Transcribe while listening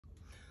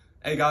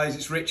Hey guys,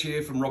 it's Rich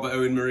here from Robert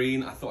Owen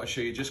Marine. I thought I'd show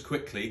you just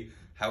quickly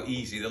how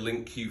easy the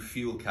LinQ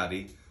fuel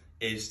caddy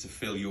is to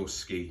fill your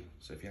ski.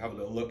 So if you have a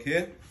little look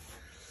here,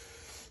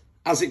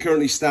 as it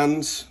currently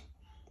stands,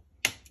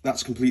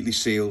 that's completely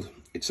sealed.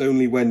 It's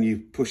only when you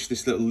push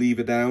this little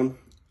lever down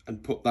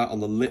and put that on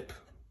the lip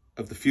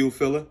of the fuel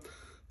filler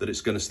that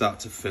it's going to start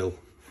to fill.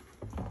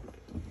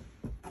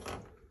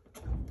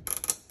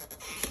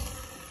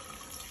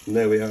 And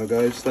there we are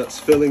guys, that's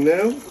filling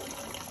now.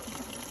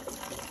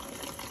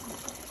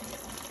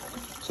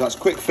 So that's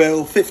quick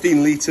fill,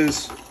 15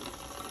 litres,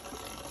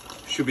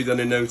 should be done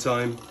in no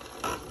time.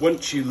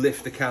 Once you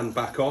lift the can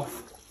back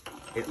off,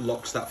 it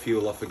locks that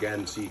fuel off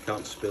again so you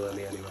can't spill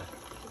any anywhere.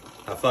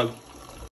 Have fun.